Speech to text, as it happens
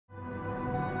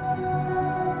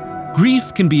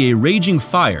Grief can be a raging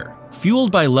fire,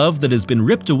 fueled by love that has been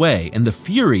ripped away and the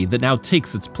fury that now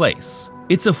takes its place.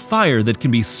 It's a fire that can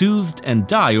be soothed and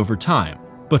die over time,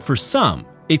 but for some,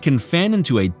 it can fan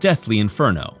into a deathly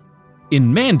inferno.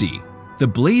 In Mandy, the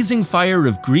blazing fire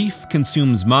of grief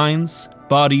consumes minds,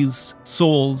 bodies,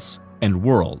 souls, and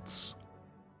worlds.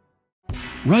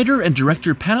 Writer and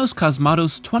director Panos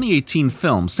Cosmatos' 2018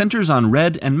 film centers on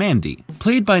Red and Mandy,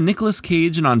 played by Nicolas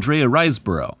Cage and Andrea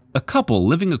Riseborough, a couple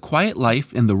living a quiet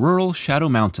life in the rural Shadow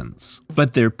Mountains.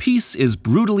 But their peace is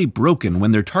brutally broken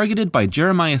when they're targeted by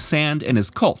Jeremiah Sand and his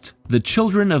cult, the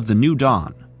Children of the New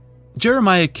Dawn.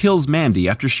 Jeremiah kills Mandy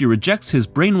after she rejects his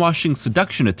brainwashing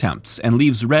seduction attempts and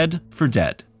leaves Red for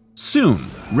dead. Soon,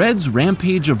 Red's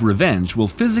rampage of revenge will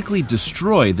physically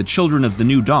destroy the Children of the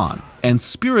New Dawn and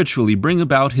spiritually bring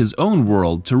about his own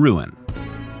world to ruin.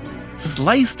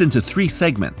 Sliced into 3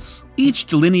 segments, each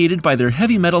delineated by their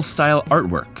heavy metal style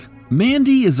artwork,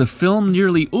 Mandy is a film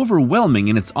nearly overwhelming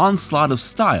in its onslaught of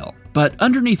style, but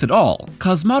underneath it all,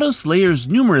 Cosmatos layers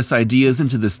numerous ideas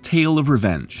into this tale of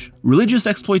revenge. Religious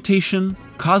exploitation,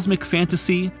 cosmic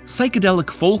fantasy, psychedelic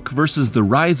folk versus the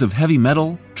rise of heavy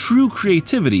metal, true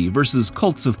creativity versus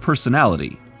cults of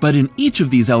personality. But in each of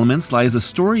these elements lies a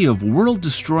story of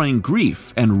world-destroying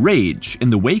grief and rage in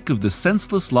the wake of the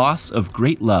senseless loss of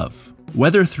great love.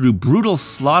 Whether through brutal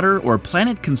slaughter or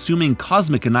planet-consuming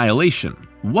cosmic annihilation,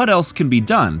 what else can be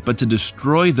done but to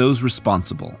destroy those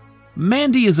responsible?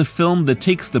 Mandy is a film that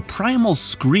takes the primal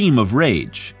scream of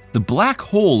rage, the black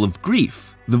hole of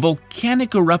grief, the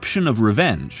volcanic eruption of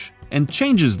revenge, and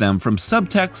changes them from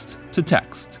subtext to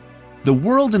text. The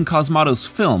world in Cosmatos'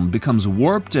 film becomes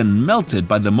warped and melted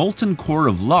by the molten core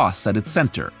of loss at its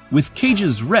center, with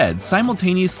Cage's Red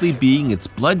simultaneously being its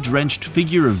blood-drenched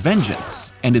figure of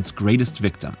vengeance and its greatest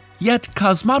victim. Yet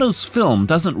Cosmatos' film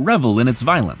doesn't revel in its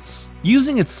violence.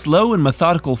 Using its slow and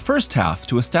methodical first half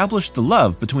to establish the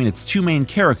love between its 2 main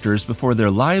characters before their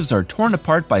lives are torn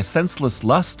apart by senseless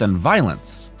lust and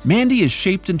violence, Mandy is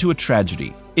shaped into a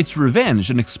tragedy, its revenge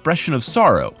an expression of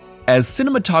sorrow. As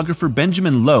cinematographer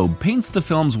Benjamin Loeb paints the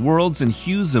film's worlds in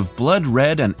hues of blood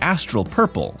red and astral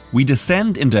purple, we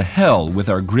descend into hell with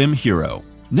our grim hero,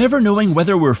 never knowing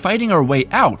whether we're fighting our way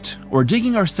out or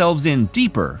digging ourselves in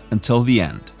deeper until the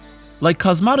end. Like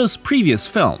Cosmatos' previous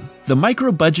film, the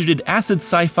micro-budgeted acid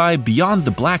sci-fi Beyond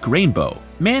the Black Rainbow,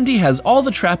 Mandy has all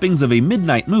the trappings of a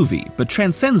midnight movie but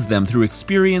transcends them through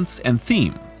experience and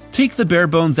theme. Take the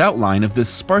bare-bones outline of this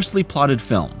sparsely plotted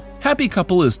film. Happy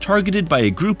couple is targeted by a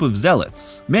group of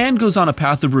zealots. Man goes on a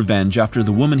path of revenge after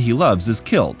the woman he loves is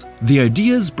killed. The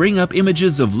ideas bring up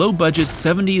images of low-budget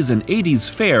 70s and 80s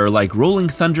fare like Rolling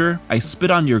Thunder, I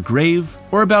Spit on Your Grave,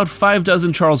 or about 5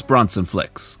 dozen Charles Bronson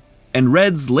flicks. And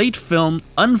Red's late film,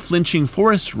 unflinching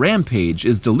forest rampage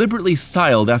is deliberately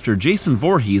styled after Jason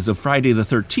Voorhees of Friday the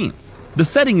 13th. The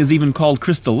setting is even called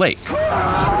Crystal Lake.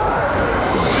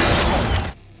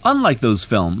 Unlike those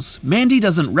films, Mandy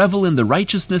doesn't revel in the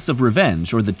righteousness of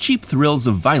revenge or the cheap thrills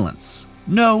of violence.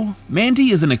 No,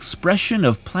 Mandy is an expression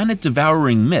of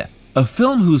planet-devouring myth, a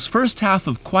film whose first half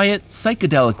of quiet,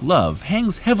 psychedelic love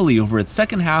hangs heavily over its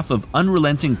second half of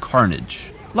unrelenting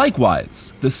carnage.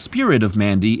 Likewise, the spirit of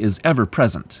Mandy is ever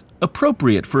present,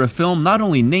 appropriate for a film not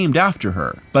only named after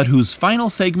her, but whose final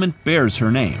segment bears her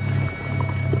name.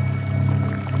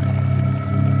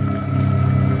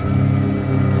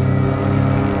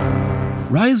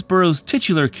 Riseborough's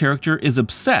titular character is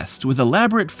obsessed with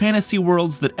elaborate fantasy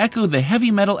worlds that echo the heavy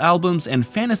metal albums and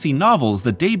fantasy novels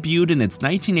that debuted in its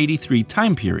 1983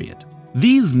 time period.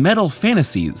 These metal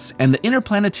fantasies and the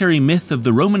interplanetary myth of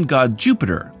the Roman god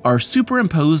Jupiter are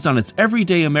superimposed on its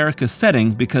everyday America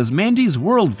setting because Mandy's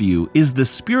worldview is the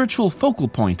spiritual focal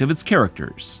point of its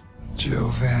characters.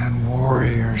 Johann,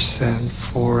 warrior sent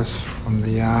forth from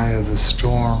the eye of the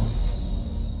storm.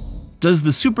 Does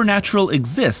the supernatural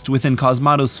exist within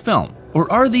Cosmatos' film?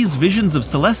 Or are these visions of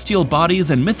celestial bodies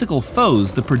and mythical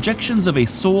foes the projections of a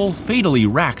soul fatally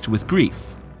racked with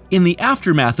grief? In the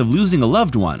aftermath of losing a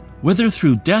loved one, whether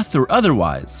through death or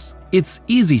otherwise, it's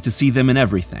easy to see them in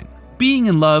everything. Being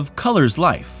in love colors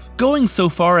life, going so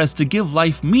far as to give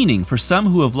life meaning for some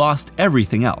who have lost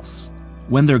everything else.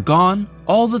 When they're gone,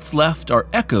 all that's left are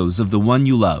echoes of the one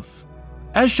you love.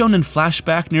 As shown in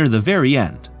flashback near the very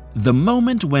end, the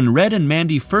moment when Red and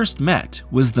Mandy first met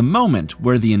was the moment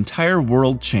where the entire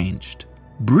world changed.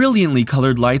 Brilliantly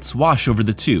colored lights wash over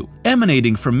the two,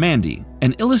 emanating from Mandy,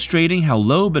 and illustrating how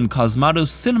Loeb and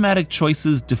Cosmatos' cinematic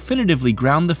choices definitively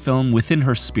ground the film within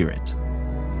her spirit.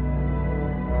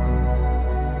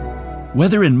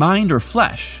 Whether in mind or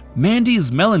flesh,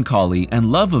 Mandy's melancholy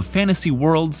and love of fantasy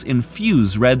worlds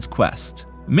infuse Red's quest.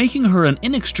 making her an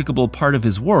inextricable part of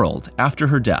his world after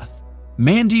her death.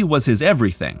 Mandy was his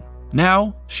everything.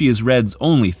 Now, she is Red's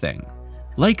only thing.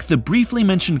 Like the briefly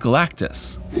mentioned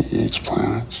Galactus, He eats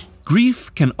planets.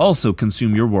 grief can also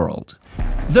consume your world.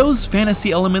 Those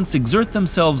fantasy elements exert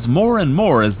themselves more and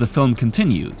more as the film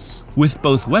continues, with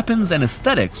both weapons and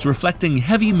aesthetics reflecting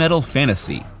heavy metal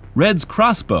fantasy. Red's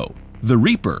crossbow, the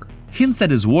Reaper, hints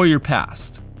at his warrior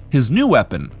past. His new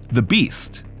weapon, the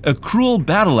Beast, a cruel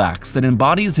battle axe that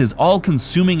embodies his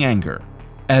all-consuming anger.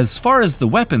 As far as the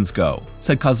weapons go,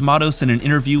 said Cosmatos in an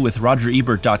interview with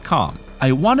RogerEbert.com,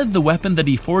 I wanted the weapon that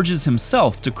he forges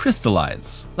himself to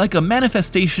crystallize, like a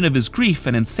manifestation of his grief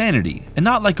and insanity, and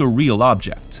not like a real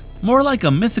object. More like a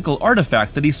mythical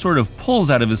artifact that he sort of pulls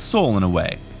out of his soul in a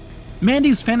way.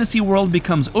 Mandy's fantasy world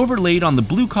becomes overlaid on the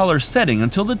blue-collar setting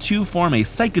until the two form a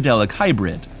psychedelic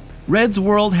hybrid. Red's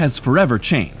world has forever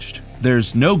changed.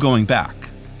 There's no going back.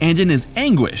 And in his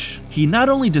anguish, he not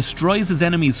only destroys his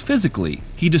enemies physically,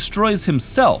 he destroys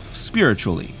himself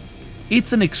spiritually.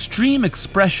 It's an extreme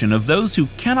expression of those who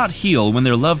cannot heal when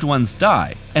their loved ones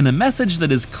die, and a message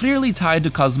that is clearly tied to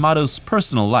Cosmatos'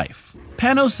 personal life.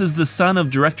 Panos is the son of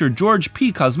director George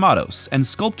P. Cosmatos and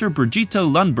sculptor Brigitte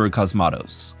Lundberg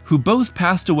Cosmatos, who both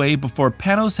passed away before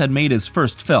Panos had made his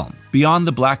first film, Beyond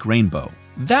the Black Rainbow.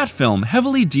 That film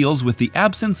heavily deals with the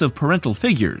absence of parental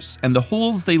figures and the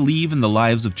holes they leave in the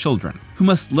lives of children, who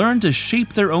must learn to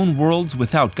shape their own worlds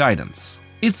without guidance.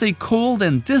 It's a cold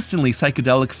and distantly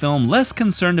psychedelic film less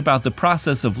concerned about the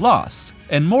process of loss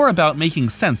and more about making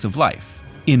sense of life.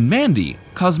 In Mandy,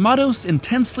 Cosmatos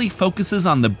intensely focuses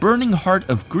on the burning heart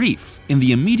of grief in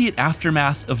the immediate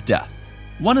aftermath of death.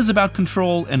 One is about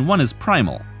control and one is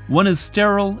primal. One is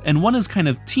sterile and one is kind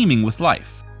of teeming with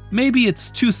life. Maybe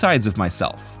it's two sides of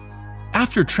myself.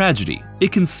 After tragedy,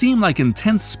 it can seem like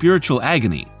intense spiritual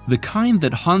agony, the kind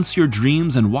that haunts your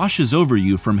dreams and washes over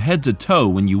you from head to toe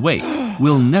when you wake,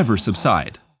 will never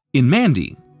subside. In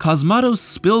Mandy, Cosmatos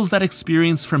spills that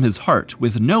experience from his heart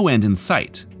with no end in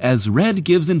sight, as Red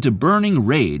gives into burning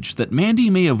rage that Mandy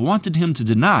may have wanted him to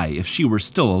deny if she were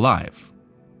still alive.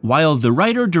 While the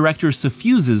writer-director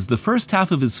suffuses the first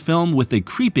half of his film with a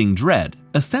creeping dread,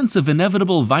 a sense of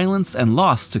inevitable violence and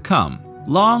loss to come,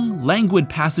 long, languid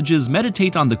passages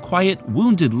meditate on the quiet,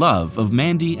 wounded love of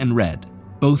Mandy and Red.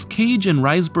 Both Cage and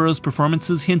Riseborough's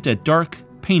performances hint at dark,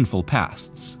 painful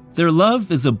pasts. Their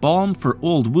love is a balm for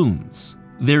old wounds,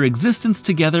 their existence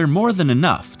together more than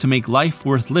enough to make life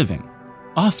worth living.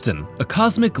 Often, a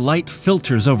cosmic light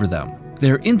filters over them.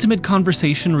 Their intimate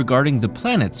conversation regarding the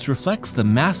planets reflects the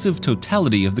massive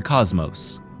totality of the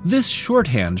cosmos. This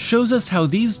shorthand shows us how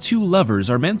these two lovers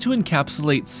are meant to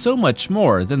encapsulate so much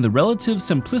more than the relative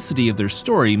simplicity of their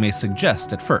story may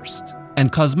suggest at first.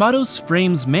 And Cosmatos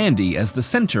frames Mandy as the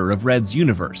center of Red's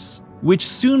universe, which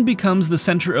soon becomes the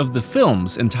center of the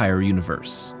film's entire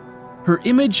universe. Her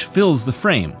image fills the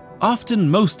frame, often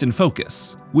most in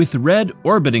focus, with Red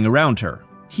orbiting around her.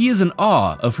 He is in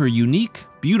awe of her unique,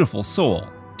 beautiful soul,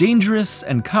 dangerous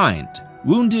and kind,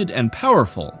 wounded and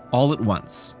powerful all at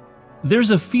once.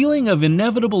 There's a feeling of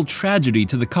inevitable tragedy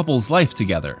to the couple's life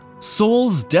together,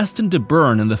 souls destined to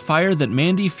burn in the fire that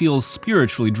Mandy feels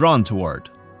spiritually drawn toward.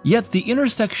 Yet the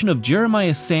intersection of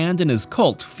Jeremiah Sand and his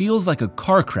cult feels like a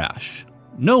car crash.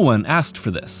 No one asked for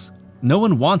this. No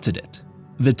one wanted it.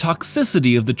 The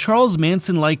toxicity of the Charles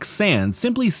Manson-like Sand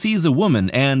simply sees a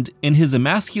woman and, in his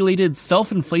emasculated,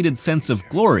 self-inflated sense of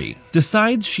glory,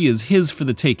 decides she is his for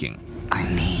the taking. I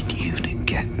need you to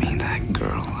get me that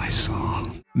girl I saw.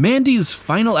 Mandy's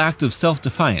final act of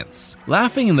self-defiance,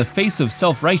 laughing in the face of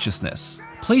self-righteousness,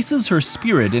 places her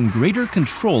spirit in greater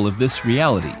control of this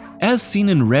reality, as seen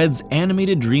in Red's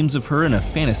animated dreams of her in a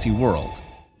fantasy world.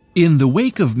 In the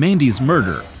wake of Mandy's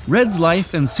murder, Red's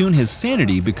life and soon his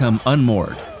sanity become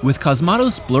unmoored, with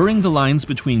Cosmatos blurring the lines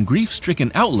between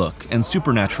grief-stricken outlook and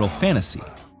supernatural fantasy.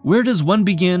 Where does one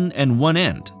begin and one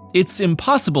end? It's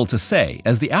impossible to say,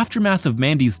 as the aftermath of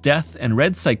Mandy's death and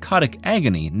Red's psychotic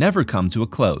agony never come to a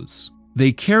close.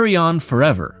 They carry on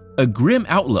forever, a grim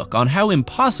outlook on how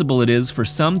impossible it is for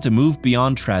some to move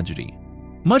beyond tragedy.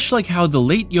 Much like how the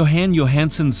late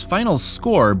Johannsson's final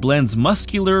score blends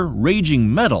muscular,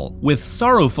 raging metal with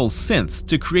sorrowful synths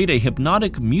to create a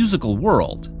hypnotic musical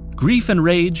world, grief and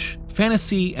rage,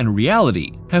 fantasy and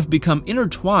reality have become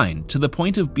intertwined to the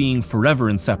point of being forever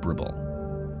inseparable.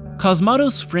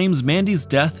 Cosmatos frames Mandy's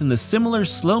death in the similar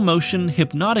slow-motion,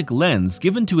 hypnotic lens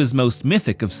given to his most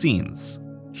mythic of scenes.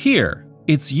 Here,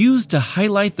 it's used to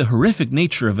highlight the horrific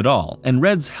nature of it all and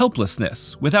Red's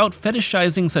helplessness without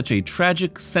fetishizing such a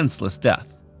tragic, senseless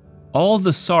death. All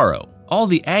the sorrow, all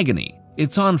the agony,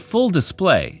 it's on full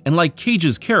display, and like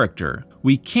Cage's character,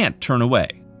 we can't turn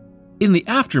away. In the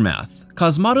aftermath,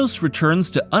 Cosmatos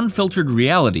returns to unfiltered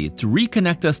reality to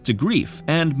reconnect us to grief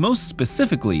and, most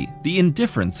specifically, the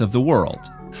indifference of the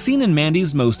world, seen in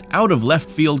Mandy's most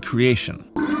out-of-left-field creation.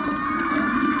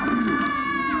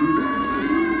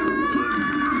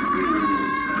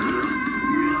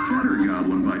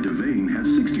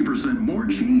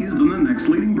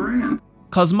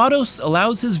 Cosmatos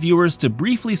allows his viewers to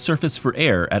briefly surface for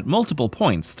air at multiple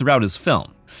points throughout his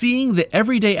film, seeing the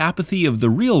everyday apathy of the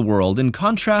real world in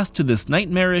contrast to this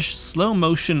nightmarish,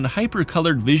 slow-motion,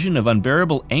 hyper-colored vision of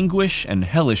unbearable anguish and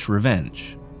hellish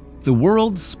revenge. The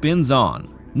world spins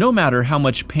on, no matter how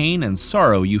much pain and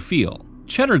sorrow you feel.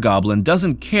 Cheddar Goblin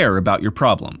doesn't care about your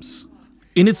problems.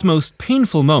 In its most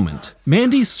painful moment,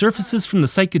 Mandy surfaces from the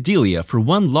psychedelia for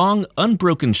one long,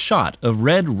 unbroken shot of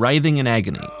Red writhing in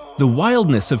agony. The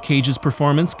wildness of Cage's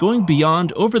performance going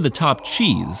beyond over-the-top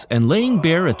cheese and laying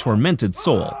bare a tormented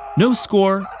soul. No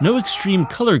score, no extreme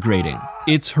color grading.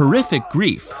 It's horrific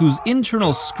grief whose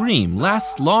internal scream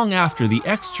lasts long after the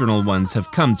external ones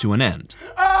have come to an end.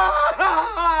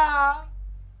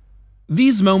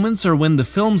 These moments are when the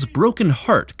film's broken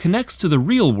heart connects to the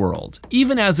real world,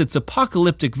 even as its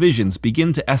apocalyptic visions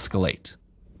begin to escalate.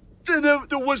 Then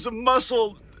there was a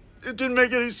muscle. It didn't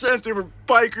make any sense. They were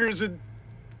bikers and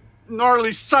gnarly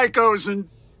psychos and...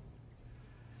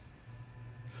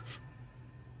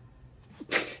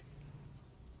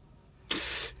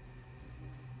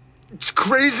 It's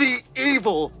crazy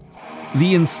evil.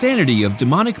 The insanity of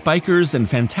demonic bikers and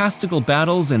fantastical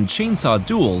battles and chainsaw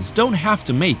duels don't have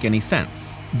to make any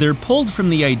sense. They're pulled from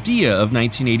the idea of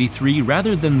 1983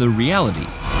 rather than the reality.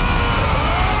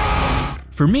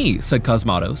 For me, said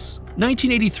Cosmatos,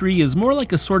 1983 is more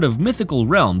like a sort of mythical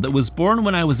realm that was born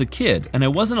when I was a kid and I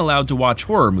wasn't allowed to watch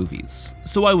horror movies.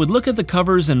 So I would look at the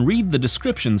covers and read the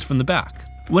descriptions from the back.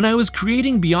 When I was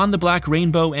creating Beyond the Black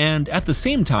Rainbow and, at the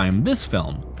same time, this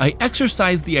film, I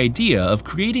exercised the idea of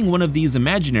creating one of these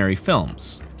imaginary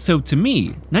films. So to me,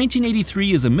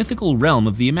 1983 is a mythical realm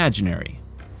of the imaginary.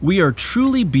 We are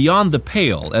truly beyond the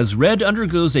pale as Red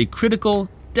undergoes a critical,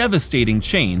 devastating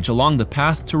change along the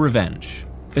path to revenge.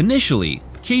 Initially,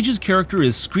 Cage's character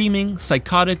is screaming,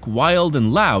 psychotic, wild,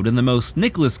 and loud in the most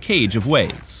Nicolas Cage of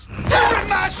ways. You're in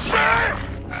my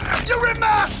shirt! You're in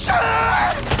my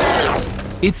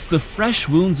shirt! It's the fresh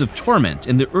wounds of torment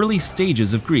in the early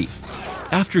stages of grief.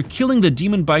 After killing the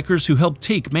demon bikers who helped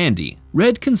take Mandy,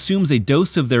 Red consumes a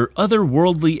dose of their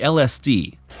otherworldly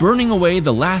LSD, burning away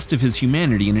the last of his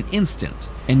humanity in an instant,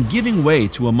 and giving way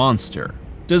to a monster.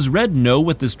 Does Red know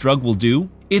what this drug will do?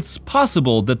 It's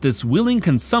possible that this willing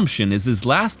consumption is his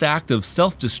last act of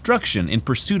self-destruction in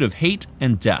pursuit of hate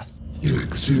and death. You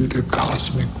exude a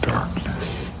cosmic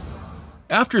darkness.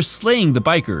 After slaying the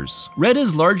bikers, Red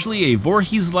is largely a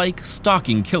Voorhees-like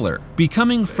stalking killer,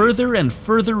 becoming further and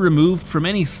further removed from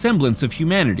any semblance of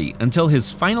humanity until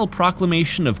his final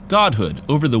proclamation of godhood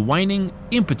over the whining,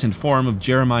 impotent form of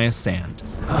Jeremiah Sand.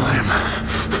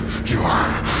 I'm your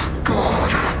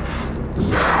god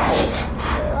now.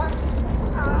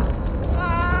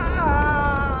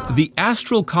 The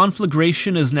astral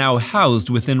conflagration is now housed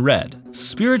within Red,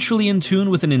 spiritually in tune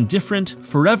with an indifferent,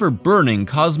 forever burning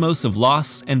cosmos of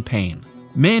loss and pain.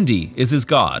 Mandy is his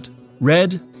god,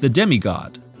 Red the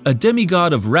demigod, a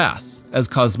demigod of wrath, as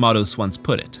Cosmatos once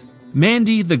put it.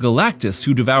 Mandy the Galactus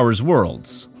who devours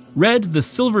worlds, Red the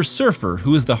Silver Surfer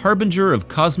who is the harbinger of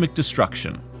cosmic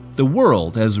destruction. The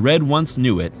world, as Red once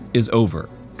knew it, is over.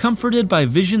 Comforted by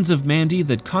visions of Mandy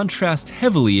that contrast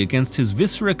heavily against his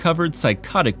viscera-covered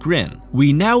psychotic grin,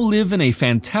 we now live in a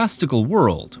fantastical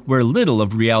world where little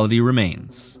of reality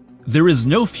remains. There is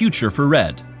no future for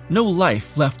Red, no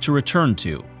life left to return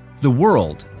to. The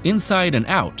world, inside and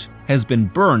out, has been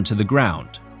burned to the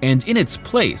ground, and in its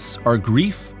place are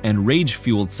grief and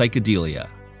rage-fueled psychedelia.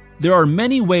 There are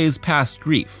many ways past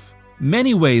grief,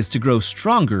 many ways to grow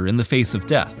stronger in the face of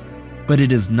death, but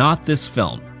it is not this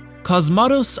film.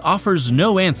 Cosmatos offers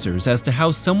no answers as to how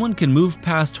someone can move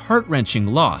past heart-wrenching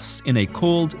loss in a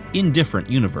cold, indifferent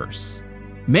universe.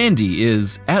 Mandy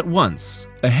is, at once,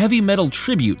 a heavy metal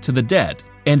tribute to the dead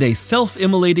and a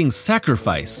self-immolating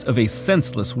sacrifice of a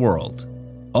senseless world.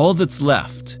 All that's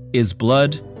left is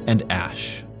blood and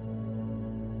ash.